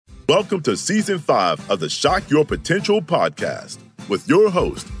Welcome to Season 5 of the Shock Your Potential podcast with your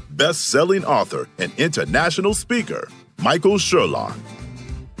host, best-selling author and international speaker, Michael Sherlock.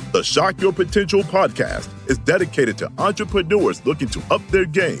 The Shock Your Potential podcast is dedicated to entrepreneurs looking to up their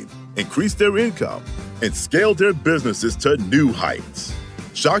game, increase their income, and scale their businesses to new heights.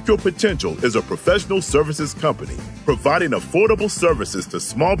 Shock Your Potential is a professional services company providing affordable services to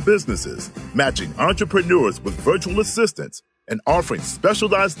small businesses, matching entrepreneurs with virtual assistants, and offering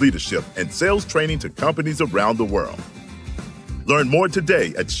specialized leadership and sales training to companies around the world. Learn more today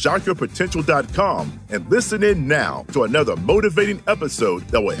at shockyourpotential.com and listen in now to another motivating episode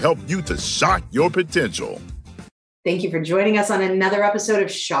that will help you to shock your potential. Thank you for joining us on another episode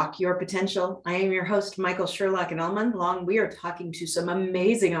of Shock Your Potential. I am your host, Michael Sherlock, and all month long, we are talking to some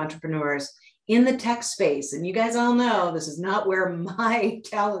amazing entrepreneurs in the tech space. And you guys all know this is not where my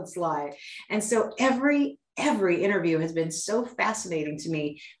talents lie. And so every interview has been so fascinating to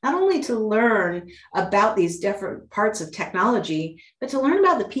me, not only to learn about these different parts of technology, but to learn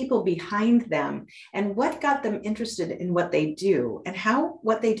about the people behind them and what got them interested in what they do and how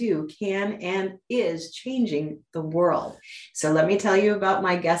what they do can and is changing the world. So let me tell you about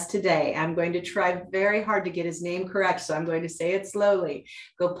my guest today. I'm going to try very hard to get his name correct, so I'm going to say it slowly.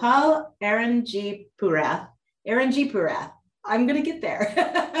 Gopal Aranjipurath. I'm going to get there.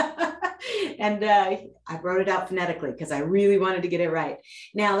 And I wrote it out phonetically because I really wanted to get it right.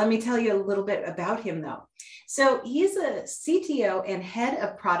 Now, let me tell you a little bit about him, though. So he's a CTO and head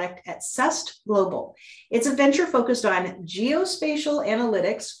of product at Sust Global. It's a venture focused on geospatial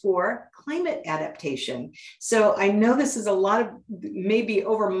analytics for climate adaptation. So I know this is a lot of maybe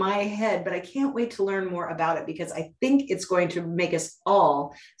over my head, but I can't wait to learn more about it because I think it's going to make us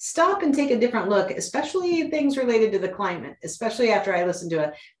all stop and take a different look, especially things related to the climate, especially after I listened to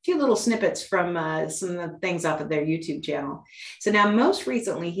a few little snippets from some of the things off of their YouTube channel. So now, most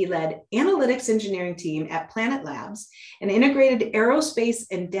recently, he led analytics engineering team at Planet Labs, an integrated aerospace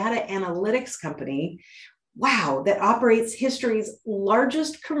and data analytics company, that operates history's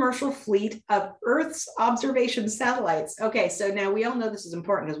largest commercial fleet of Earth's observation satellites. Okay, so now we all know this is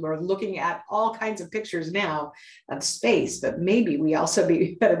important because we're looking at all kinds of pictures now of space, but maybe we also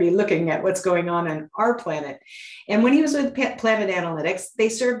better be looking at what's going on our planet. And when he was with Planet Analytics, they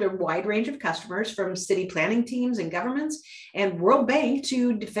served a wide range of customers from city planning teams and governments and World Bank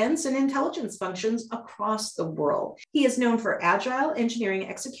to defense and intelligence functions across the world. He is known for agile engineering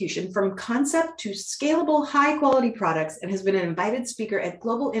execution from concept to scalable high-quality products and has been an invited speaker at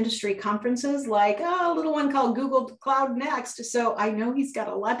global industry conferences like a little one called Google Cloud Next. So I know he's got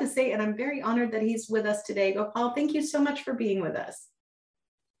a lot to say, and I'm very honored that he's with us today. Gopal, thank you so much for being with us.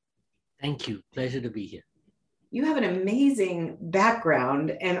 Thank you. Pleasure to be here. You have an amazing background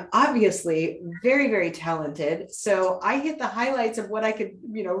and obviously very, very talented. So I hit the highlights of what I could,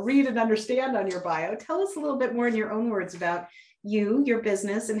 read and understand on your bio. Tell us a little bit more in your own words about you, your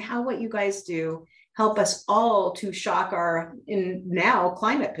business, and how what you guys do help us all to shock our now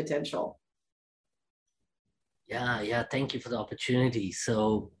climate potential. Yeah. Thank you for the opportunity.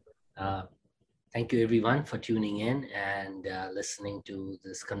 So thank you everyone for tuning in and listening to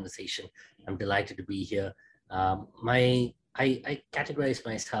this conversation. I'm delighted to be here. I categorize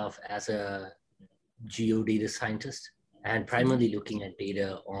myself as a geodata scientist and primarily looking at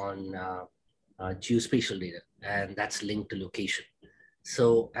data on geospatial data, and that's linked to location.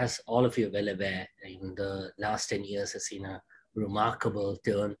 So as all of you are well aware, in the last 10 years has seen a remarkable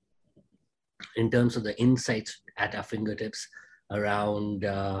turn in terms of the insights at our fingertips around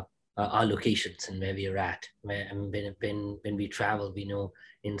our locations and where we are at. When we travel, we know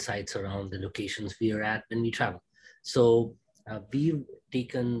insights around the locations we are at when we travel. So we've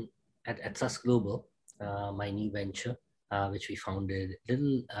taken at Sust Global, my new venture, which we founded a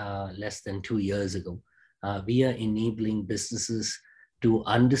little less than 2 years ago. We are enabling businesses to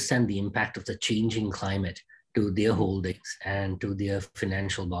understand the impact of the changing climate to their holdings and to their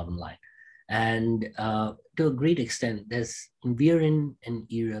financial bottom line. And to a great extent, we are in an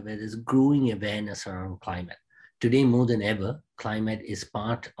era where there's growing awareness around climate. Today, more than ever, climate is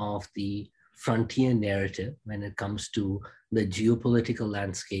part of the frontier narrative when it comes to the geopolitical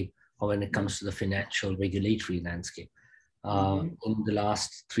landscape or when it comes to the financial regulatory landscape. In the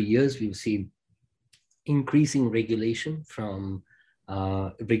last 3 years, we've seen increasing regulation from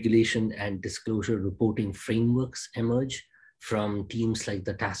regulation and disclosure reporting frameworks emerge from teams like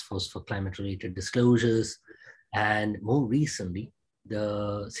the Task Force for Climate-Related Disclosures, and more recently,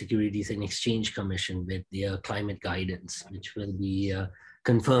 the Securities and Exchange Commission with their climate guidance, which will be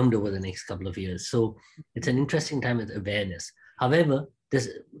confirmed over the next couple of years. So it's an interesting time with awareness. However,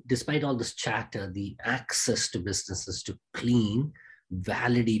 despite all this chatter, the access to businesses to clean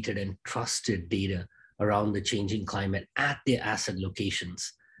validated and trusted data around the changing climate at their asset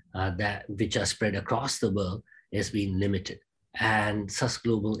locations which are spread across the world has been limited. And SUS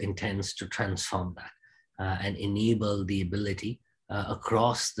Global intends to transform that and enable the ability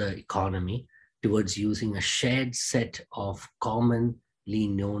across the economy towards using a shared set of commonly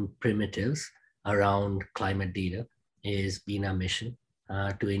known primitives around climate data is been our mission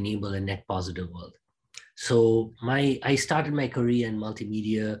to enable a net positive world. So I started my career in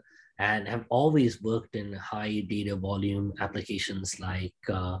multimedia and have always worked in high data volume applications like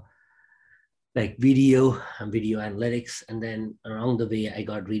video and video analytics. And then along the way, I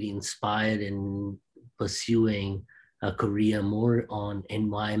got really inspired in pursuing a career more on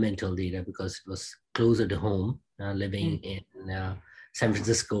environmental data because it was closer to home, living in San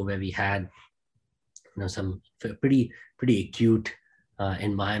Francisco, where we had some pretty acute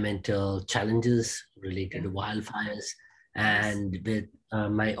environmental challenges related to wildfires. And with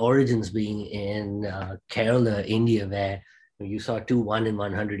my origins being in Kerala, India, where you saw 2 1 in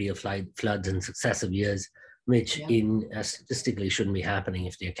 100-year floods in successive years, which statistically shouldn't be happening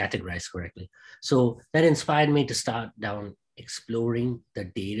if they're categorized correctly. So that inspired me to start down exploring the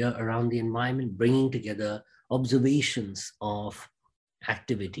data around the environment, bringing together observations of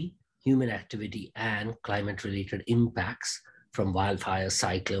activity, human activity, and climate-related impacts from wildfires,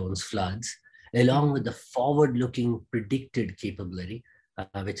 cyclones, floods, along with the forward-looking predicted capability,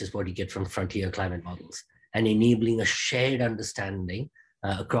 which is what you get from frontier climate models, and enabling a shared understanding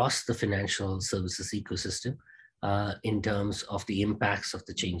across the financial services ecosystem in terms of the impacts of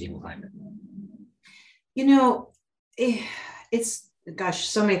the changing climate. It's, gosh,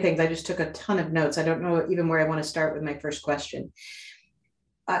 so many things. I just took a ton of notes. I don't know even where I want to start with my first question.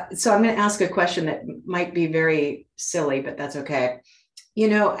 So I'm going to ask a question that might be very silly, but that's okay.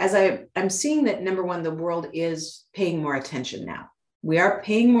 As I'm seeing that, number one, the world is paying more attention now. We are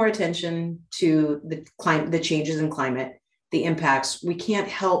paying more attention to the changes in climate, the impacts. We can't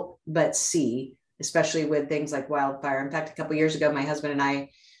help but see, especially with things like wildfire. In fact, a couple of years ago, my husband and I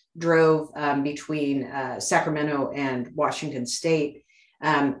drove between Sacramento and Washington State.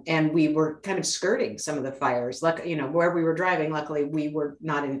 And we were kind of skirting some of the fires. Where we were driving, luckily we were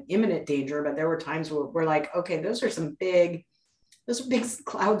not in imminent danger, but there were times where we're like, okay, those are big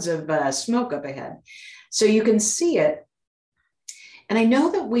clouds of smoke up ahead. So you can see it. And I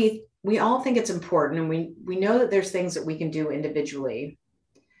know that we all think it's important, and we know that there's things that we can do individually,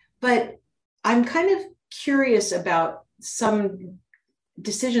 but I'm kind of curious about some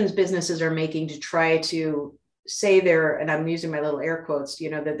decisions businesses are making to try to say and I'm using my little air quotes,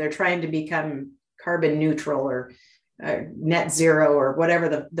 that they're trying to become carbon neutral or net zero or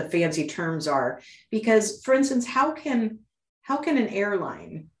whatever the fancy terms are. Because, for instance, how can an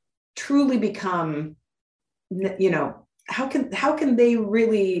airline truly become, how can they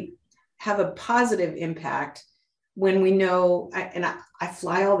really have a positive impact when we know, I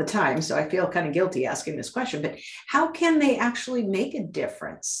fly all the time, so I feel kind of guilty asking this question, but how can they actually make a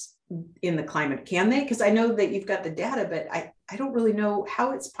difference in the climate? Can they? Because I know that you've got the data, but I don't really know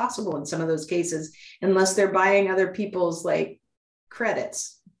how it's possible in some of those cases, unless they're buying other people's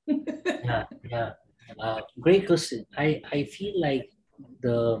credits. Yeah. Great question. I feel like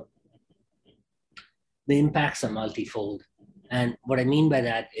the impacts are multifold. And what I mean by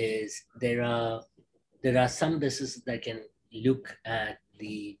that is there are some businesses that can look at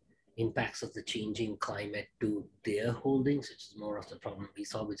the impacts of the changing climate to their holdings, which is more of the problem we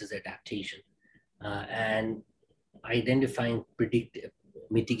saw, which is adaptation, and identifying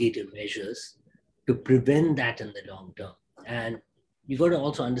mitigative measures to prevent that in the long term. And you got to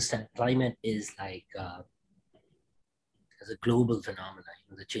also understand climate is as a global phenomenon.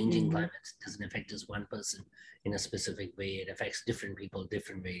 The changing climate doesn't affect just one person in a specific way. It affects different people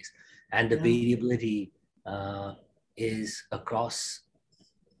different ways. And the variability is across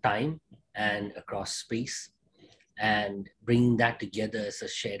time and across space. And bringing that together as a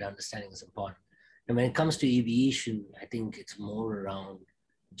shared understanding is important. And when it comes to aviation, I think it's more around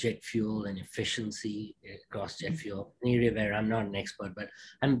jet fuel and efficiency across jet fuel, an area where I'm not an expert, but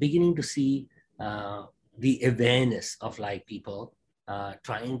I'm beginning to see the awareness of people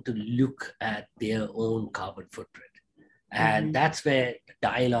trying to look at their own carbon footprint. And that's where the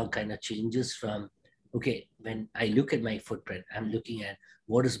dialogue kind of changes from, okay, when I look at my footprint, I'm looking at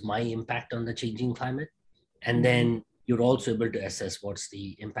what is my impact on the changing climate. And then you're also able to assess what's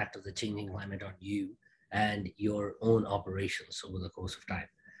the impact of the changing climate on you and your own operations over the course of time.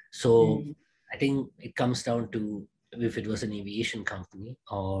 So I think it comes down to, if it was an aviation company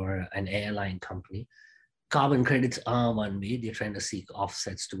or an airline company, carbon credits are one way. They're trying to seek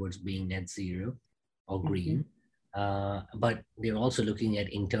offsets towards being net zero or green. but they're also looking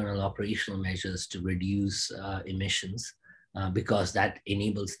at internal operational measures to reduce emissions because that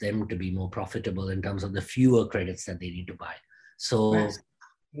enables them to be more profitable in terms of the fewer credits that they need to buy. So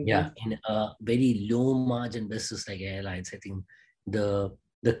Right. yeah, in a very low margin business like airlines, I think the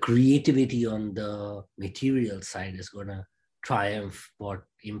creativity on the material side is going to triumph what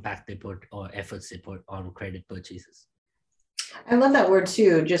impact they put or efforts they put on credit purchases. I love that word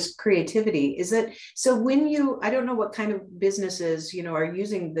too, just creativity. Is it so when you, I don't know what kind of businesses, are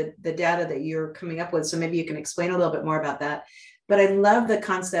using the data that you're coming up with. So maybe you can explain a little bit more about that. But I love the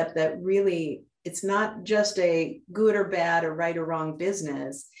concept that really it's not just a good or bad or right or wrong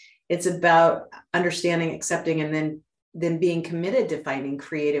business. It's about understanding, accepting, and then being committed to finding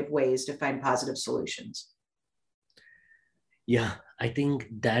creative ways to find positive solutions. Yeah, I think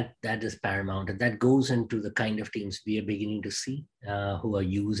that is paramount, and that goes into the kind of teams we are beginning to see who are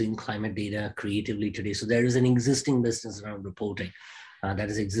using climate data creatively today. So there is an existing business around reporting that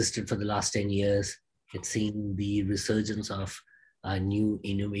has existed for the last 10 years. It's seen the resurgence of new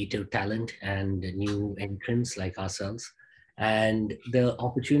innovative talent and new entrants like ourselves. And the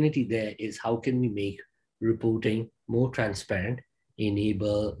opportunity there is how can we make reporting more transparent,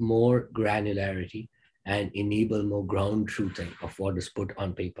 enable more granularity, and enable more ground truthing of what is put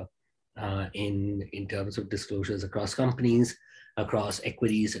on paper in terms of disclosures across companies, across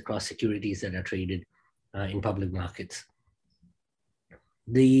equities, across securities that are traded in public markets.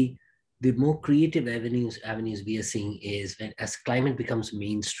 The more creative avenues we are seeing is when as climate becomes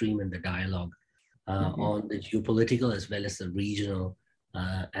mainstream in the dialogue on the geopolitical as well as the regional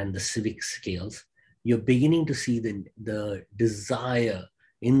and the civic scales, you're beginning to see the desire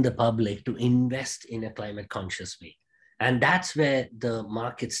in the public to invest in a climate conscious way. And that's where the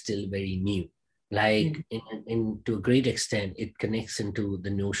market's still very new. Like to a great extent, it connects into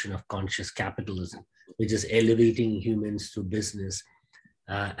the notion of conscious capitalism, which is elevating humans through business.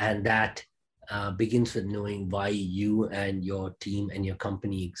 And that begins with knowing why you and your team and your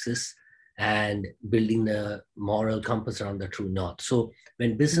company exists and building the moral compass around the true north. So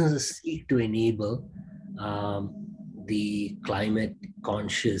when businesses seek to enable the climate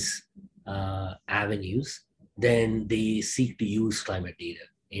conscious avenues, then they seek to use climate data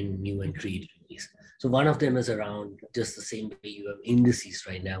in new and creative ways. So one of them is around just the same way you have indices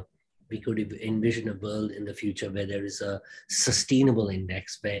right now. We could envision a world in the future where there is a sustainable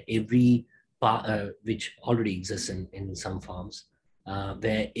index where every which already exists in some forms,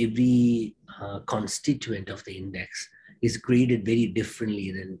 where every constituent of the index is graded very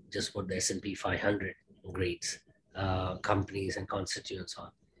differently than just what the S&P 500 grades companies and constituents on.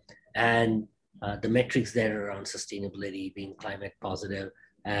 And the metrics there around sustainability, being climate positive,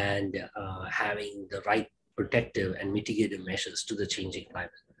 and having the right protective and mitigative measures to the changing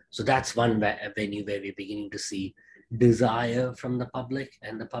climate. So that's one venue where we're beginning to see desire from the public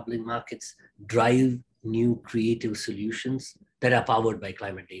and the public markets drive new creative solutions that are powered by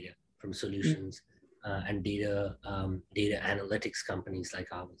climate data from solutions and data analytics companies like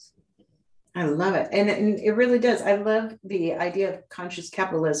ours. I love it. And it really does. I love the idea of conscious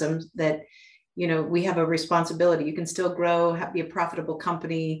capitalism that, we have a responsibility. You can still grow, be a profitable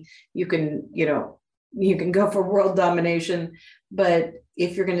company. You can, you can go for world domination, but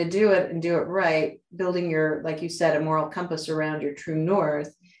if you're going to do it and do it right, building your, like you said, a moral compass around your true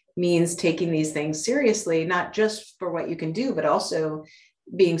north means taking these things seriously, not just for what you can do, but also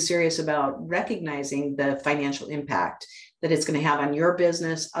being serious about recognizing the financial impact that it's going to have on your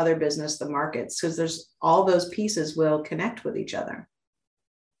business, other business, the markets, because there's all those pieces will connect with each other.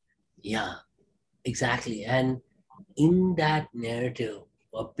 Yeah, exactly. And in that narrative,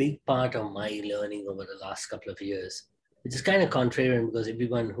 a big part of my learning over the last couple of years, which is kind of contrarian because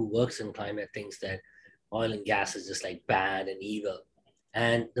everyone who works in climate thinks that oil and gas is just like bad and evil.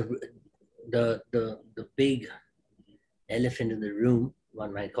 And the big elephant in the room,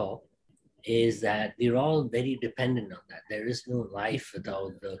 one might call, is that we're all very dependent on that. There is no life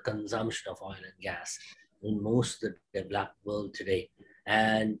without the consumption of oil and gas in most of the developed world today.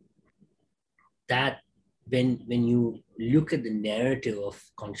 And that when you look at the narrative of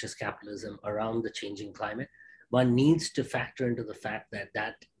conscious capitalism around the changing climate, one needs to factor into the fact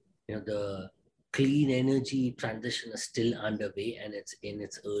that the clean energy transition is still underway and it's in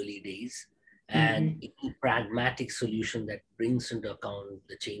its early days. And any pragmatic solution that brings into account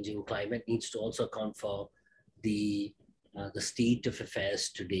the changing climate needs to also account for the state of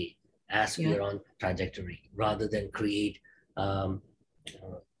affairs today as we are on trajectory, rather than create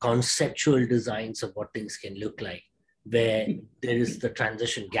conceptual designs of what things can look like, where there is the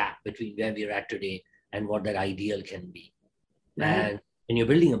transition gap between where we're at today and what that ideal can be. And when you're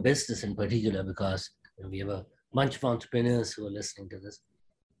building a business in particular, because we have a bunch of entrepreneurs who are listening to this,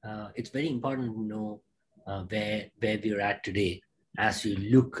 it's very important to know where we're at today as you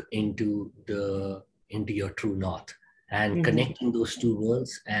look into your true north, and connecting those two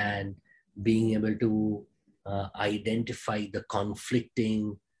worlds and being able to identify the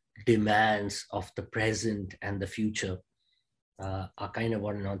conflicting demands of the present and the future are kind of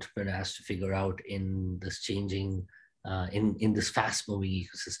what an entrepreneur has to figure out in this changing, in this fast-moving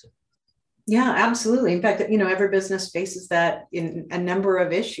ecosystem. Yeah, absolutely. In fact, every business faces that in a number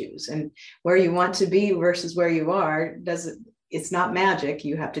of issues, and where you want to be versus where you are it's not magic.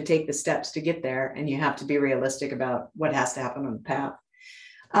 You have to take the steps to get there, and you have to be realistic about what has to happen on the path.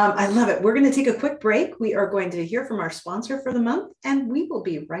 I love it. We're going to take a quick break. We are going to hear from our sponsor for the month, and we will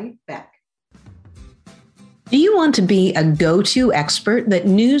be right back. Do you want to be a go-to expert that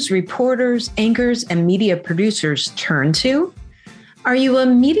news reporters, anchors, and media producers turn to? Are you a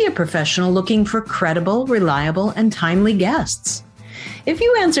media professional looking for credible, reliable, and timely guests? If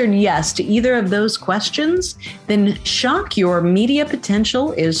you answered yes to either of those questions, then Shock Your Media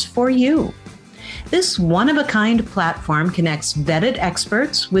Potential is for you. This one-of-a-kind platform connects vetted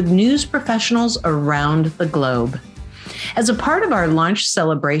experts with news professionals around the globe. As a part of our launch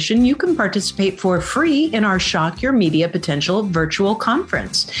celebration, you can participate for free in our Shock Your Media Potential virtual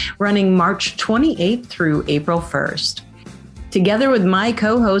conference, running March 28th through April 1st. Together with my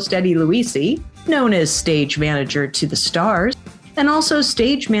co-host, Eddie Luisi, known as stage manager to the stars, and also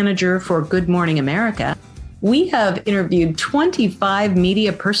stage manager for Good Morning America, we have interviewed 25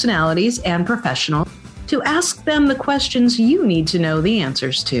 media personalities and professionals to ask them the questions you need to know the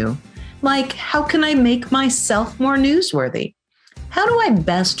answers to. Like, how can I make myself more newsworthy? How do I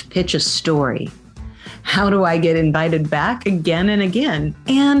best pitch a story? How do I get invited back again and again?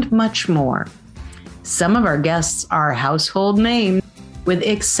 And much more. Some of our guests are household names with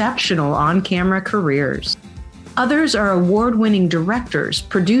exceptional on-camera careers. Others are award-winning directors,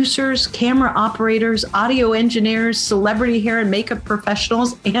 producers, camera operators, audio engineers, celebrity hair and makeup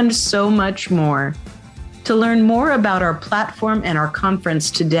professionals, and so much more. To learn more about our platform and our conference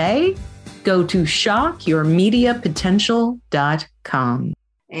today, go to shockyourmediapotential.com.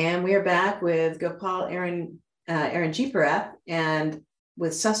 And we are back with Gopal Aranjeeparath and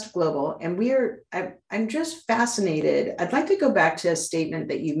with Sust Global. And I'm just fascinated. I'd like to go back to a statement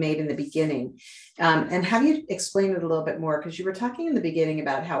that you made in the beginning and have you explain it a little bit more, because you were talking in the beginning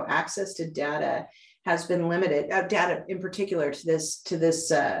about how access to data has been limited, data in particular to this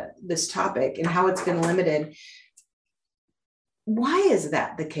topic, and how it's been limited. Why is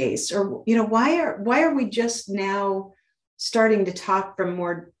that the case? Or, why are we just now starting to talk from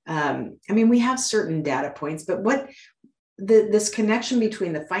more, we have certain data points, but this connection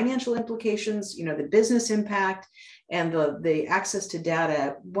between the financial implications, the business impact, and the access to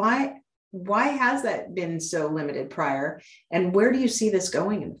data, why has that been so limited prior? And where do you see this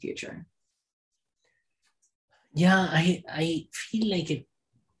going in the future? Yeah, I feel like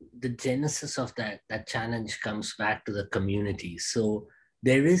the genesis of that challenge comes back to the community. So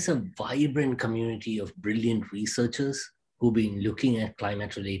there is a vibrant community of brilliant researchers who've been looking at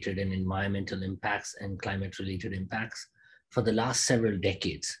climate-related and environmental impacts and climate-related impacts for the last several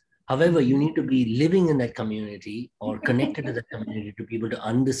decades. However, you need to be living in that community or connected to the community to be able to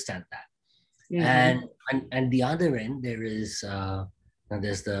understand that. Mm-hmm. And the other end, there's the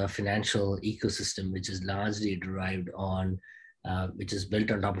financial ecosystem, which is largely derived on, which is built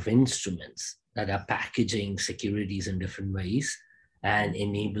on top of instruments that are packaging securities in different ways and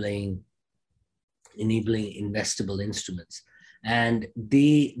enabling investable instruments. And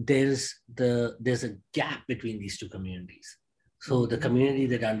there's a gap between these two communities. So the community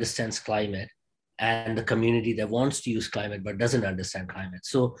that understands climate and the community that wants to use climate but doesn't understand climate.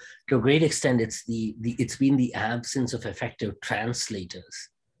 So to a great extent, it's been the absence of effective translators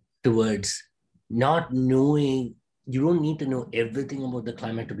towards not knowing. You don't need to know everything about the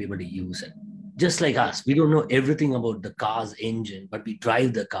climate to be able to use it. Just like us, we don't know everything about the car's engine, but we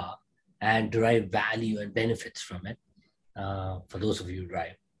drive the car and derive value and benefits from it. For those of you who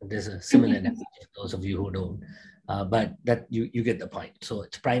drive, there's a similar analogy for those of you who don't. But that you get the point. So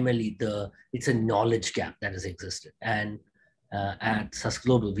it's primarily it's a knowledge gap that has existed. And at Sust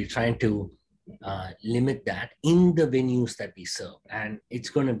Global, we're trying to limit that in the venues that we serve. And it's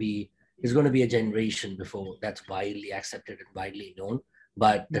going to be a generation before that's widely accepted and widely known.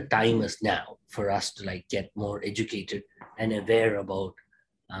 But the time is now for us to get more educated and aware about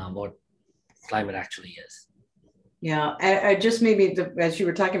what climate actually is. Yeah, I just maybe, as you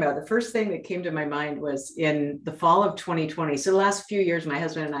were talking about, the first thing that came to my mind was in the fall of 2020. So the last few years, my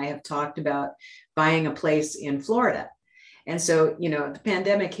husband and I have talked about buying a place in Florida. And so, the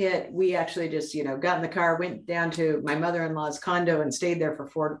pandemic hit, we actually just, got in the car, went down to my mother-in-law's condo and stayed there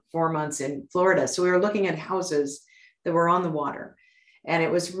for four months in Florida. So we were looking at houses that were on the water. And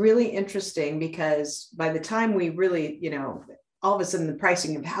it was really interesting because by the time we really, all of a sudden the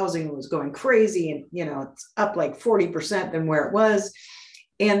pricing of housing was going crazy and, it's up like 40% than where it was.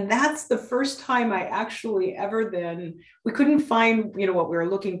 And that's the first time I actually we couldn't find, what we were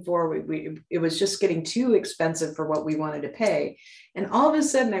looking for. It was just getting too expensive for what we wanted to pay. And all of a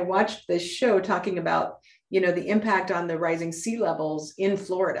sudden I watched this show talking about, the impact on the rising sea levels in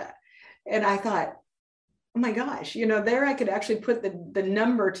Florida. And I thought, oh my gosh, there I could actually put the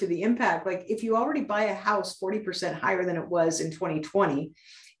number to the impact. Like if you already buy a house 40% higher than it was in 2020,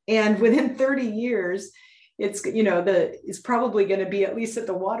 and within 30 years, it's probably going to be at least at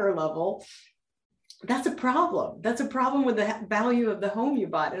the water level. That's a problem. That's a problem with the value of the home you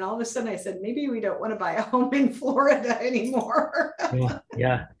bought. And all of a sudden I said, maybe we don't want to buy a home in Florida anymore.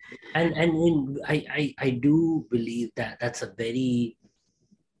 Yeah. And I do believe that that's a very,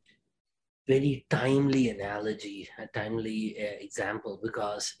 very timely analogy, a timely example,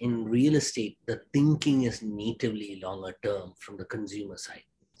 because in real estate, the thinking is natively longer term from the consumer side.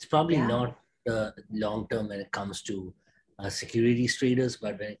 It's probably not long term when it comes to securities traders,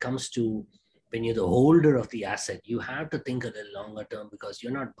 but when it comes to when you're the holder of the asset, you have to think a little longer term because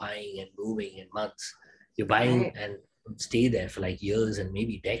you're not buying and moving in months. You're buying and stay there for like years and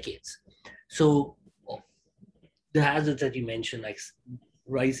maybe decades. So the hazards that you mentioned, like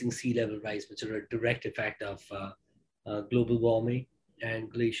rising sea level rise, which are a direct effect of global warming and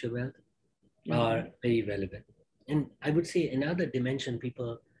glacier melt, are very relevant. And I would say another dimension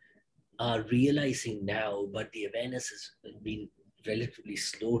people are realizing now, but the awareness has been relatively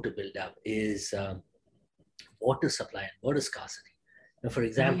slow to build up, is water supply and water scarcity. Now, for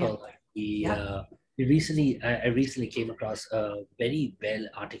example, I recently came across a very well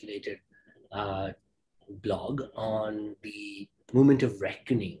articulated blog on the movement of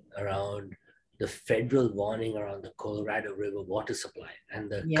reckoning around the federal warning around the Colorado River water supply and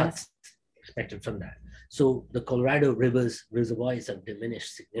the cuts expected from that. So the Colorado River's reservoirs have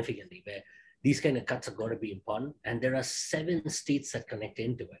diminished significantly, where these kind of cuts are going to be important. And there are 7 states that connect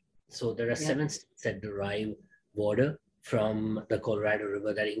into it. So there are 7 states that derive water from the Colorado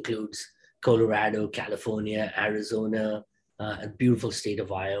River. That includes Colorado, California, Arizona, a beautiful state of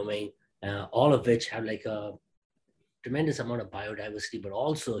Wyoming, all of which have like a tremendous amount of biodiversity, but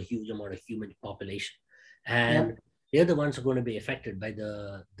also a huge amount of human population. And they're the ones who are going to be affected by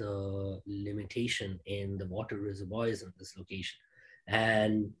the limitation in the water reservoirs in this location.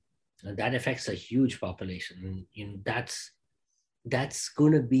 And that affects a huge population. And that's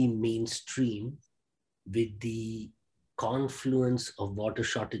going to be mainstream with the confluence of water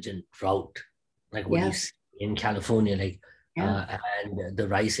shortage and drought, like what you see in California, like and the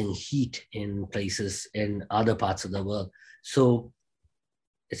rising heat in places in other parts of the world. So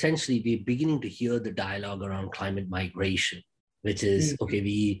essentially, we're beginning to hear the dialogue around climate migration, which is, okay,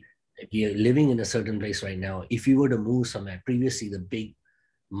 we are living in a certain place right now. If we were to move somewhere, previously the big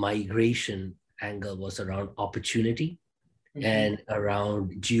migration angle was around opportunity and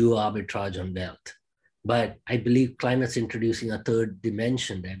around geo arbitrage on wealth. But I believe climate's introducing a third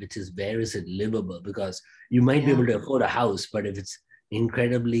dimension there, which is where is it livable? Because you might be able to afford a house, but if it's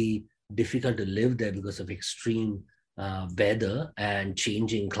incredibly difficult to live there because of extreme weather and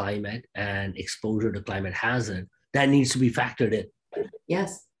changing climate and exposure to climate hazard, that needs to be factored in.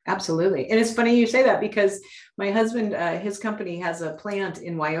 Yes, absolutely. And it's funny you say that because my husband, his company has a plant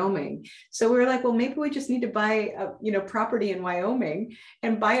in Wyoming. So we were like, well, maybe we just need to buy property in Wyoming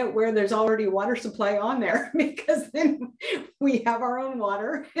and buy it where there's already water supply on there, because then we have our own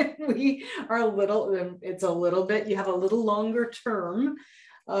water and we are it's a little bit, you have a little longer term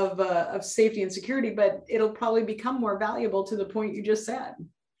of safety and security, but it'll probably become more valuable to the point you just said.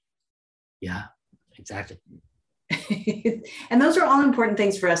 Yeah, exactly. And those are all important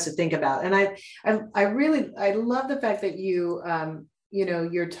things for us to think about. And I love the fact that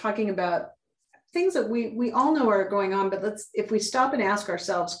you're talking about things that we all know are going on, but if we stop and ask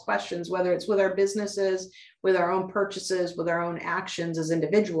ourselves questions, whether it's with our businesses, with our own purchases, with our own actions as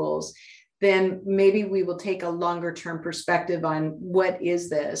individuals, then maybe we will take a longer term perspective on what is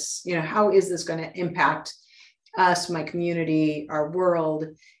this, how is this going to impact us, my community, our world?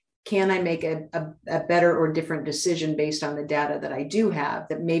 Can I make a better or different decision based on the data that I do have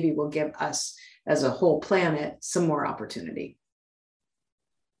that maybe will give us as a whole planet some more opportunity?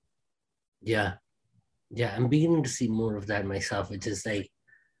 Yeah. I'm beginning to see more of that myself, which is like,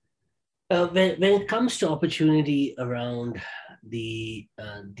 when it comes to opportunity around the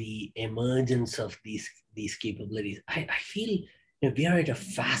emergence of these these capabilities. I feel we are at a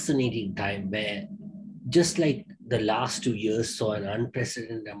fascinating time where, just like the last 2 years saw an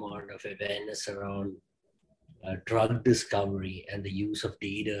unprecedented amount of awareness around drug discovery and the use of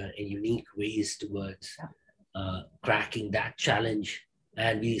data in unique ways towards cracking that challenge.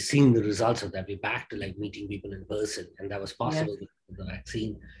 And we're seeing the results of that. We're back to like meeting people in person, and that was possible with the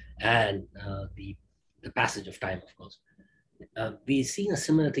vaccine and the passage of time, of course. We're seeing a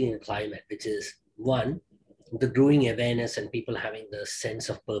similar thing in climate, which is one, the growing awareness and people having the sense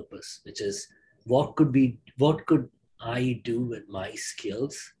of purpose, which is what could I do with my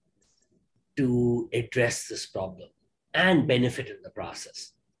skills to address this problem and benefit in the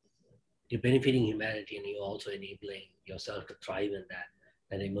process. You're benefiting humanity, and you're also enabling yourself to thrive in that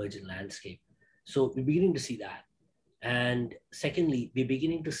emergent landscape. So we're beginning to see that. And secondly, we're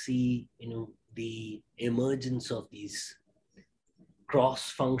beginning to see, the emergence of these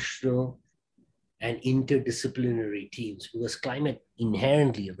cross-functional and interdisciplinary teams, because climate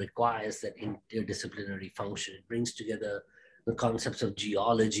inherently requires that interdisciplinary function. It brings together the concepts of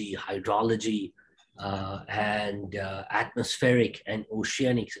geology, hydrology, and atmospheric and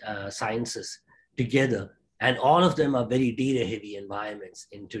oceanic sciences together. And all of them are very data-heavy environments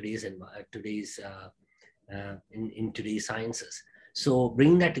in today's sciences. So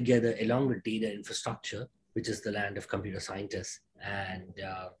bringing that together along with data infrastructure, which is the land of computer scientists and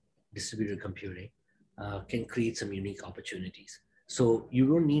distributed computing, can create some unique opportunities. So you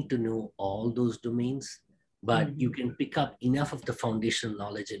don't need to know all those domains, but you can pick up enough of the foundational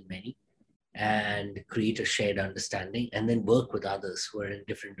knowledge in many and create a shared understanding, and then work with others who are in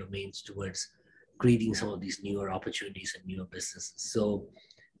different domains towards creating some of these newer opportunities and newer businesses. So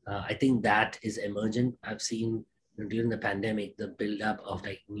I think that is emergent. I've seen during the pandemic, the buildup of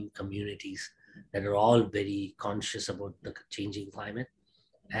like new communities that are all very conscious about the changing climate,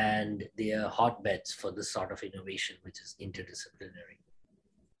 and they are hotbeds for this sort of innovation, which is interdisciplinary.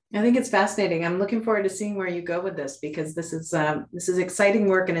 I think it's fascinating. I'm looking forward to seeing where you go with this, because this is exciting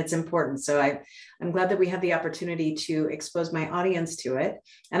work and it's important. So I'm glad that we had the opportunity to expose my audience to it.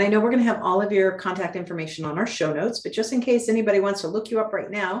 And I know we're going to have all of your contact information on our show notes, but just in case anybody wants to look you up right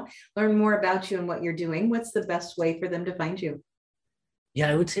now, learn more about you and what you're doing, what's the best way for them to find you? Yeah,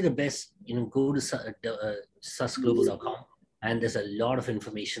 I would say the best, go to susglobal.com. And there's a lot of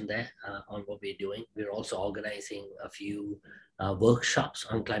information there on what we're doing. We're also organizing a few workshops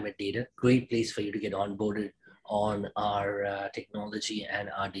on climate data. Great place for you to get onboarded on our technology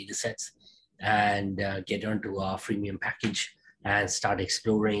and our data sets, and get onto our freemium package and start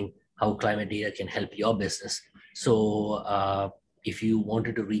exploring how climate data can help your business. So if you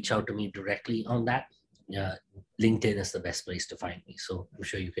wanted to reach out to me directly on that, LinkedIn is the best place to find me. So I'm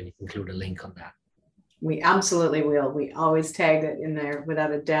sure you can include a link on that. We absolutely will. We always tag it in there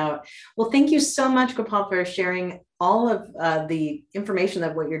without a doubt. Well, thank you so much, Gopal, for sharing all of the information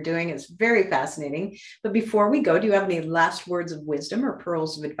of what you're doing. It's very fascinating. But before we go, do you have any last words of wisdom or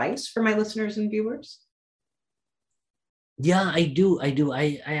pearls of advice for my listeners and viewers? Yeah, I do.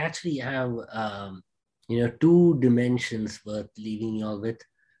 I actually have, two dimensions worth leaving you all with.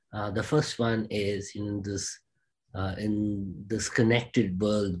 The first one is in this connected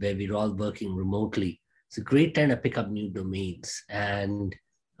world where we're all working remotely. It's a great time to pick up new domains, and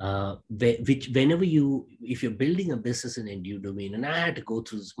if you're building a business in a new domain, and I had to go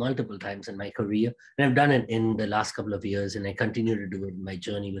through this multiple times in my career, and I've done it in the last couple of years, and I continue to do it in my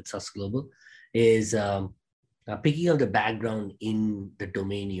journey with Sus Global, is picking up the background in the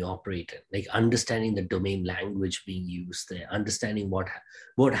domain you operate in, like understanding the domain language being used there, understanding what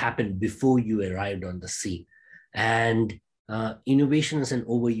happened before you arrived on the scene. And innovation is an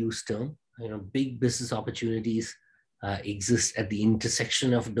overused term. Big business opportunities exist at the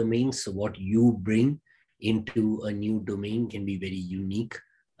intersection of domains. So what you bring into a new domain can be very unique,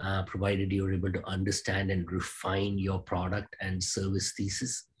 provided you're able to understand and refine your product and service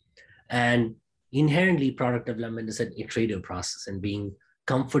thesis. And inherently, product development is an iterative process, and being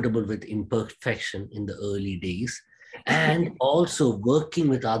comfortable with imperfection in the early days, and also working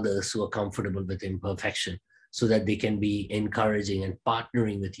with others who are comfortable with imperfection, so that they can be encouraging and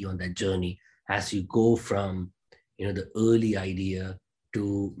partnering with you on that journey as you go from, the early idea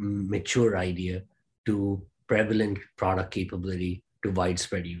to mature idea to prevalent product capability to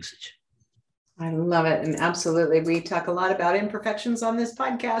widespread usage. I love it. And absolutely. We talk a lot about imperfections on this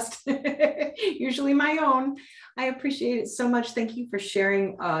podcast, usually my own. I appreciate it so much. Thank you for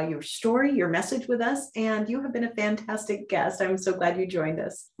sharing your story, your message with us. And you have been a fantastic guest. I'm so glad you joined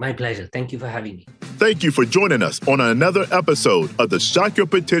us. My pleasure. Thank you for having me. Thank you for joining us on another episode of the Shock Your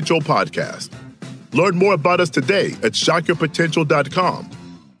Potential podcast. Learn more about us today at shockyourpotential.com.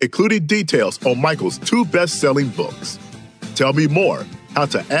 including details on Michael's 2 best-selling books. Tell Me More: How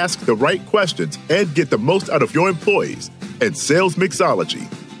to Ask the Right Questions and Get the Most Out of Your Employees, and Sales Mixology: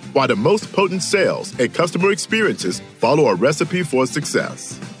 Why the Most Potent Sales and Customer Experiences Follow a Recipe for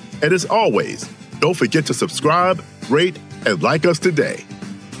Success. And as always, don't forget to subscribe, rate, and like us today.